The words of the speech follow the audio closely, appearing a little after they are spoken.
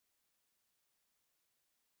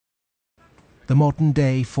the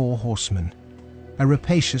modern-day Four Horsemen, a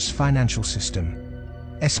rapacious financial system,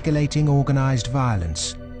 escalating organized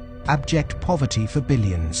violence, abject poverty for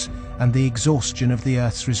billions, and the exhaustion of the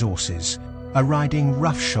Earth's resources are riding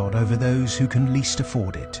roughshod over those who can least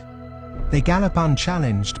afford it. They gallop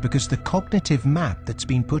unchallenged because the cognitive map that's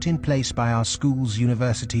been put in place by our schools,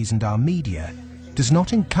 universities, and our media does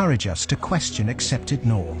not encourage us to question accepted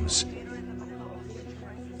norms.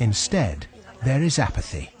 Instead, there is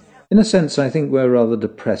apathy. In a sense, I think we're rather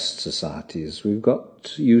depressed societies. We've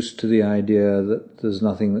got used to the idea that there's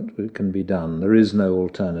nothing that can be done. There is no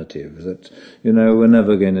alternative, that, we're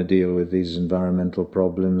never going to deal with these environmental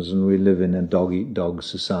problems and we live in a dog-eat-dog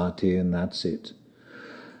society and that's it.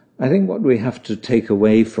 I think what we have to take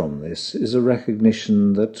away from this is a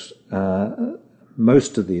recognition that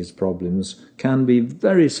most of these problems can be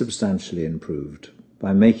very substantially improved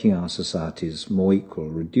by making our societies more equal,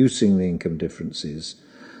 reducing the income differences,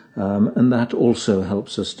 and that also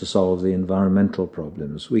helps us to solve the environmental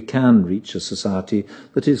problems. We can reach a society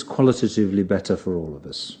that is qualitatively better for all of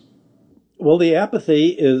us. Well, the apathy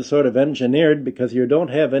is sort of engineered because you don't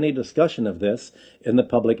have any discussion of this in the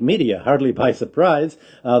public media. Hardly by surprise,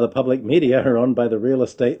 the public media are owned by the real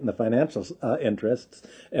estate and the financial interests,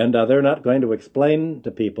 and they're not going to explain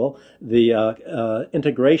to people the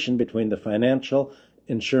integration between the financial,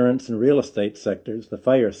 insurance, and real estate sectors, the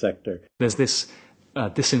FIRE sector. There's this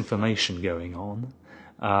disinformation going on,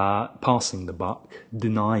 passing the buck,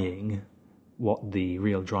 denying what the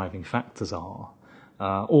real driving factors are.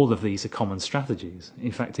 All of these are common strategies.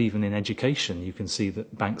 In fact, even in education, you can see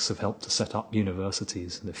that banks have helped to set up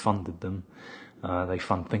universities. They've funded them. They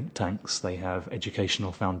fund think tanks. They have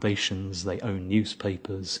educational foundations. They own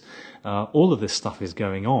newspapers. All of this stuff is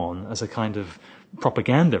going on as a kind of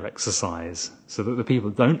propaganda exercise so that the people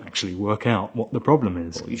don't actually work out what the problem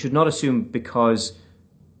is. You should not assume because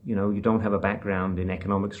you don't have a background in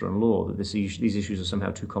economics or in law that these issues are somehow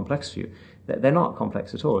too complex for you. They're not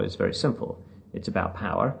complex at all. It's very simple. It's about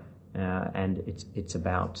power, and it's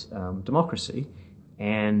about democracy,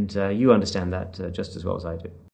 and you understand that just as well as I do.